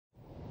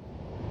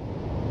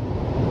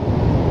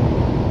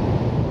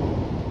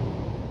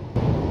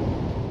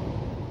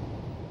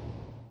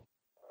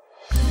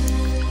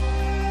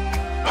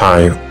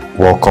Hi,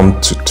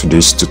 welcome to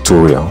today's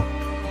tutorial.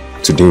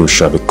 Today we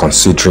shall be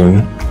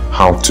considering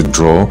how to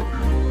draw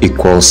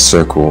equal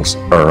circles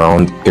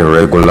around a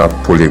regular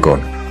polygon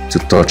to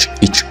touch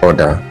each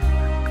other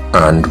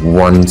and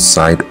one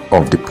side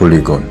of the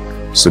polygon.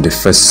 So the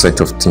first set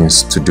of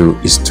things to do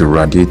is to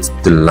radiate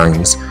the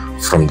lines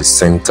from the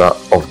center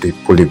of the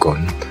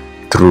polygon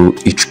through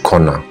each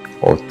corner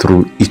or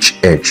through each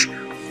edge,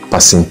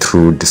 passing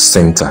through the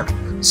center.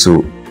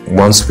 So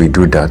once we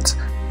do that,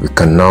 we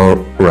can now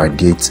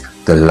radiate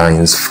the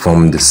lines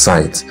from the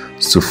sides.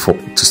 So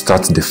to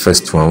start the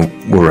first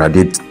one, we'll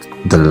radiate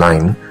the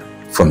line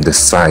from the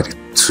side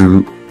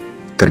 2,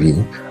 3,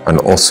 and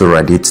also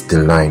radiate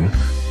the line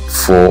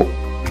 4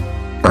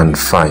 and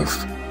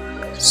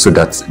 5, so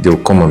that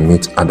they'll come and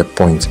meet at the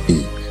point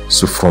A.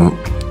 So from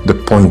the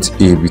point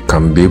A, we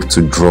can be able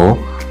to draw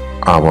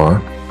our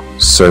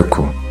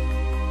circle.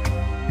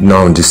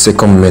 Now the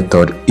second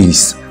method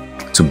is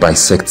to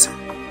bisect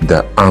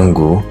the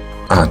angle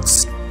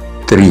at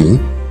 3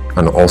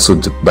 and also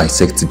to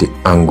bisect the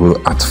angle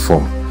at 4.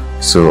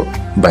 So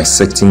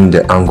bisecting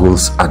the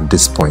angles at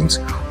this point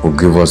will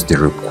give us the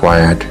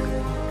required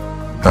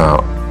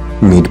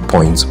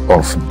midpoint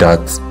of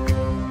that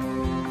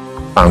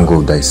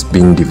angle that is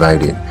being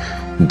divided.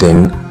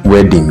 Then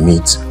where they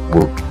meet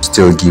will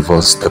still give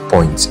us the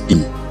point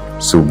E,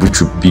 so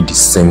which will be the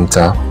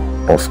center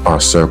of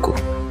our circle.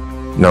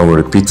 Now we'll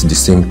repeat the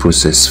same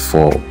process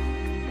for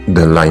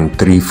the line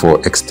 3. For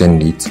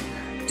extend it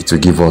will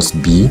give us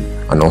B,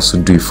 and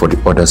also do it for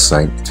the other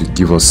side. It will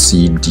give us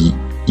C, D,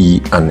 E,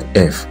 and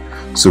F.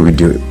 So with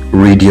the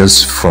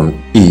radius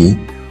from A,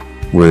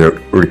 we'll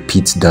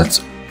repeat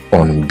that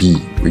on B.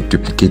 We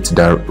duplicate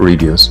that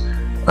radius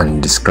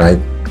and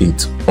describe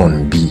it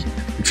on B,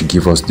 which will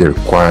give us the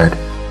required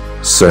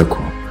circle.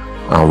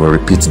 And we'll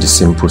repeat the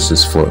same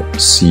process for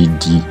C,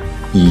 D,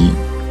 E,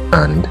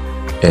 and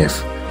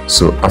F.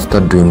 So after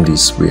doing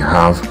this, we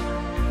have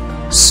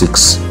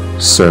 6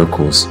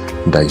 circles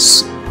that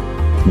is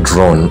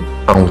drawn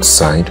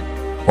outside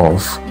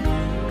of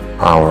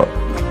our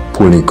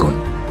polygon,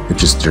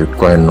 which is the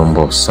required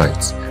number of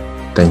sides.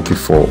 Thank you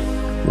for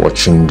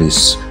watching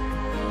this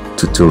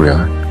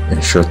tutorial.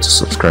 Ensure to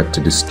subscribe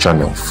to this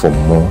channel for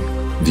more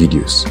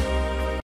videos.